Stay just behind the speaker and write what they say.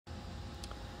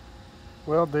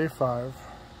Well, day 5.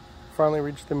 Finally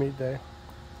reached the meat day.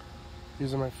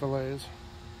 These are my fillets.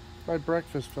 My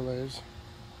breakfast fillets.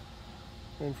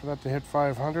 Waiting for that to hit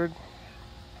 500.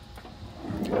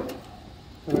 Then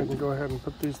I can go ahead and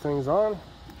put these things on.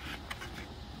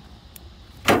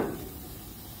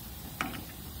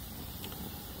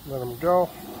 Let them go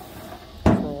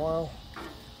for a while.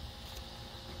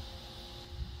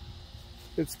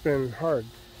 It's been hard.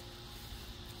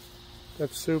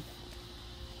 That soup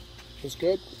is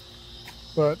good,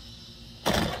 but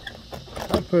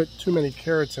I put too many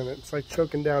carrots in it. It's like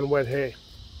choking down wet hay.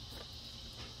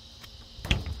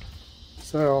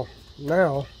 So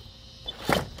now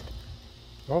I'm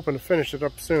hoping to finish it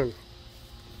up soon.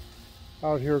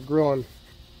 Out here grilling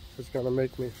is going to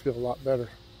make me feel a lot better.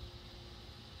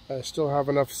 I still have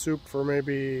enough soup for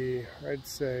maybe, I'd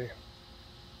say,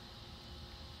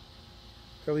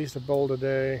 at least a bowl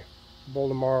today, a bowl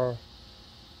tomorrow,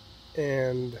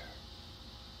 and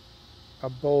a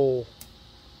bowl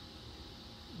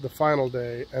the final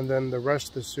day. And then the rest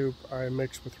of the soup I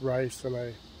mix with rice, and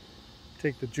I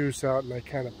take the juice out and I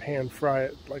kind of pan fry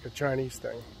it like a Chinese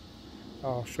thing.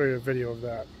 I'll show you a video of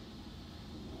that.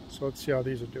 So let's see how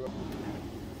these are doing.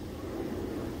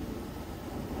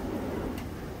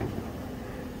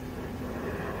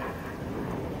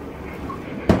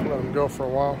 Let them go for a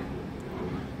while.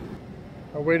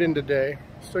 I weighed in today.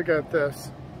 Still got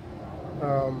this.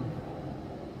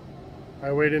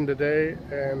 I weighed in today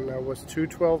and I was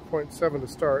 212.7 to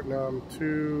start. Now I'm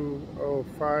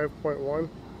 205.1.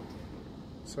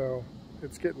 So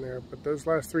it's getting there. But those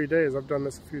last 3 days, I've done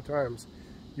this a few times.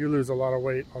 You lose a lot of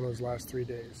weight on those last 3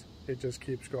 days. It just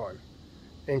keeps going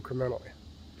incrementally.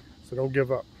 So don't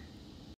give up.